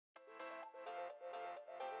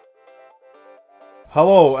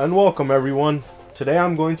Hello and welcome everyone. Today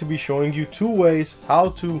I'm going to be showing you two ways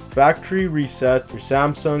how to factory reset your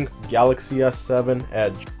Samsung Galaxy S7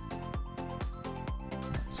 Edge.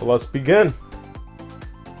 So let's begin.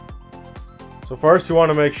 So first you want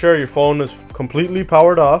to make sure your phone is completely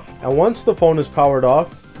powered off, and once the phone is powered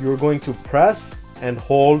off, you're going to press and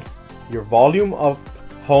hold your volume up,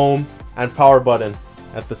 home and power button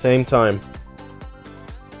at the same time.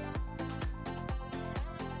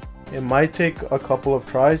 It might take a couple of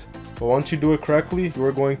tries, but once you do it correctly, you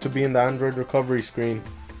are going to be in the Android recovery screen.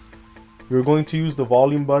 You're going to use the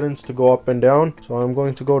volume buttons to go up and down. So I'm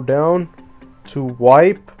going to go down to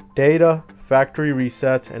wipe, data, factory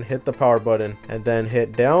reset, and hit the power button, and then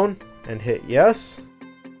hit down and hit yes.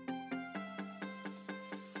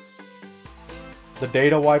 The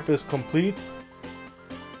data wipe is complete.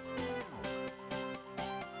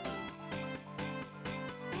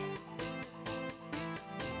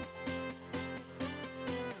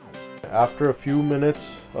 After a few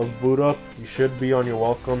minutes of boot up, you should be on your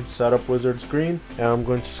welcome setup wizard screen, and I'm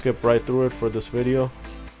going to skip right through it for this video.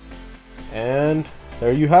 And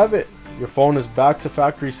there you have it. Your phone is back to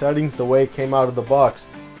factory settings the way it came out of the box.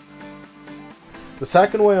 The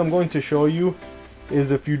second way I'm going to show you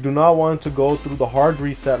is if you do not want to go through the hard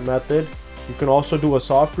reset method, you can also do a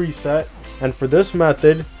soft reset. And for this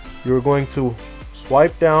method, you're going to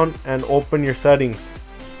swipe down and open your settings.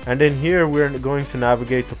 And in here, we're going to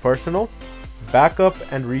navigate to personal, backup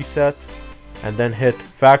and reset, and then hit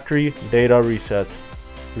factory data reset,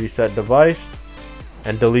 reset device,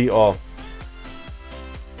 and delete all.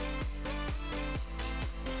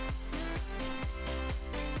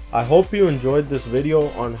 I hope you enjoyed this video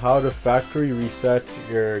on how to factory reset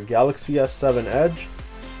your Galaxy S7 Edge.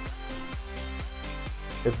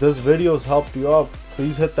 If this video has helped you out,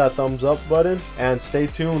 please hit that thumbs up button and stay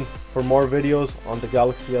tuned for more videos on the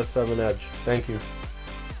Galaxy S7 Edge. Thank you.